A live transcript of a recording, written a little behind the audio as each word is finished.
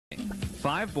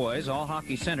5 boys, all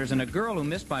hockey centers, and a girl who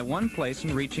missed by 1 place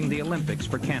in reaching the Olympics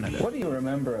for Canada. What do you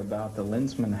remember about the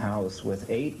Linseman house with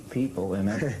 8 people in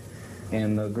it?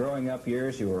 In the growing up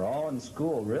years, you were all in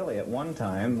school, really, at one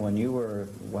time when you were,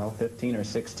 well, 15 or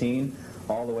 16,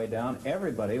 all the way down.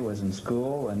 Everybody was in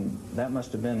school, and that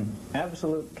must have been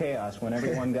absolute chaos when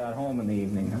everyone got home in the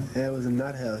evening, huh? Yeah, it was a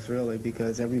nut house, really,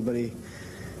 because everybody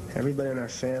in our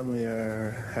family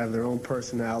have their own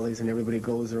personalities, and everybody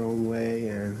goes their own way,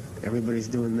 and everybody's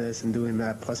doing this and doing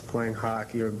that, plus playing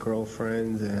hockey or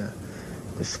girlfriends,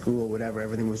 the school, whatever.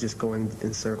 Everything was just going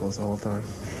in circles the whole time.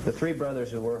 The 3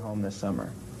 brothers who were home this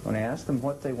summer, when I asked them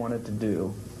what they wanted to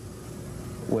do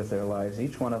with their lives,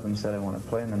 each one of them said, I want to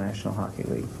play in the National Hockey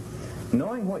League.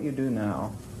 Knowing what you do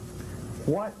now,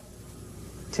 what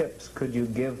tips could you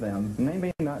give them,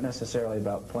 maybe not necessarily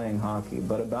about playing hockey,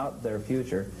 but about their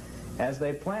future, as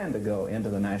they plan to go into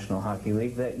the National Hockey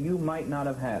League, that you might not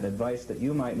have had, advice that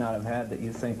you might not have had that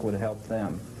you think would help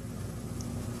them?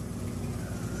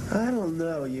 I don't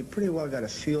know. You pretty well got to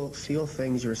feel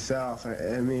things yourself.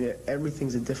 I mean,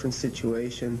 everything's a different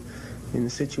situation. In the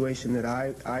situation that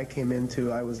I came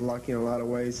into, I was lucky in a lot of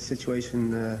ways. The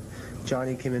situation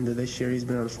Johnny came into this year, he's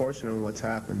been unfortunate in what's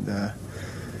happened. I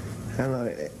don't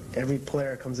know, every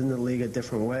player comes into the league a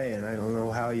different way, and I don't know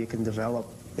how you can develop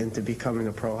into becoming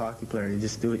a pro hockey player. You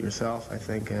just do it yourself, I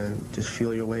think, and just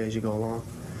feel your way as you go along.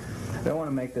 I don't want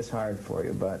to make this hard for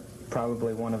you, but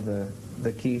probably one of the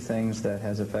key things that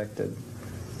has affected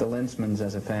the Linsmans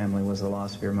as a family was the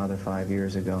loss of your mother 5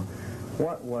 years ago.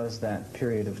 What was that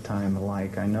period of time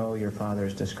like? I know your father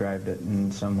has described it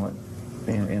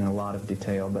in a lot of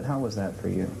detail, but how was that for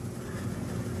you?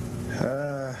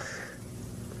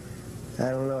 I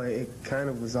don't know. It kind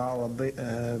of was all a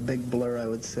big blur, I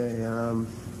would say. You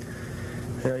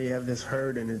know, you have this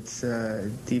hurt, and it's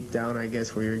deep down, I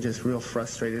guess, where you're just real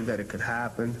frustrated that it could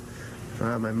happen.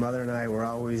 My mother and I were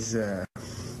always at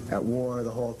war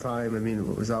the whole time. I mean,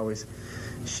 it was always,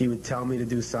 she would tell me to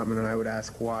do something, and I would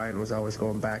ask why, and it was always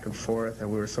going back and forth,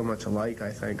 and we were so much alike,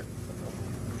 I think.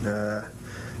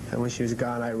 And when she was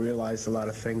gone, I realized a lot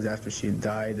of things after she had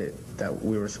died that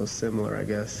we were so similar, I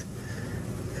guess.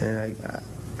 And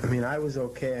I mean, I was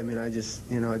okay. I mean, it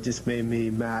just made me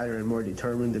madder and more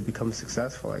determined to become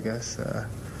successful, I guess.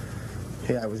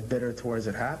 Yeah, I was bitter towards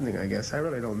it happening, I guess. I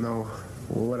really don't know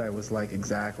what I was like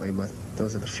exactly, but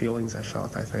those are the feelings I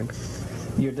felt, I think.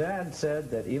 Your dad said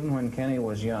that even when Kenny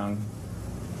was young,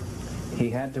 he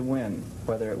had to win,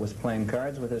 whether it was playing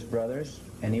cards with his brothers,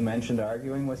 and he mentioned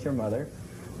arguing with your mother,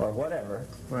 or whatever.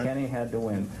 Right. Kenny had to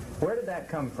win. Where did that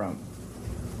come from?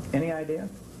 Any idea?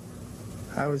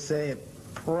 I would say it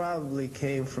probably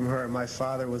came from her. My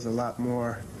father was a lot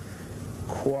more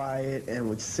quiet and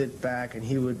would sit back, and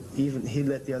he'd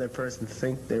let the other person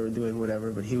think they were doing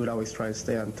whatever, but he would always try and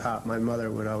stay on top. My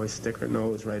mother would always stick her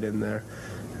nose right in there,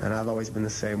 and I've always been the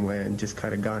same way and just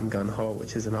kind of gone gun-ho,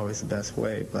 which isn't always the best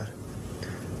way, but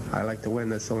I like to win.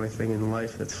 That's the only thing in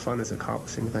life that's fun, is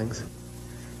accomplishing things.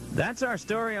 That's our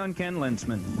story on Ken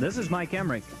Linseman. This is Mike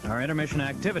Emmerich. Our intermission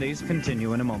activities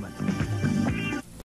continue in a moment.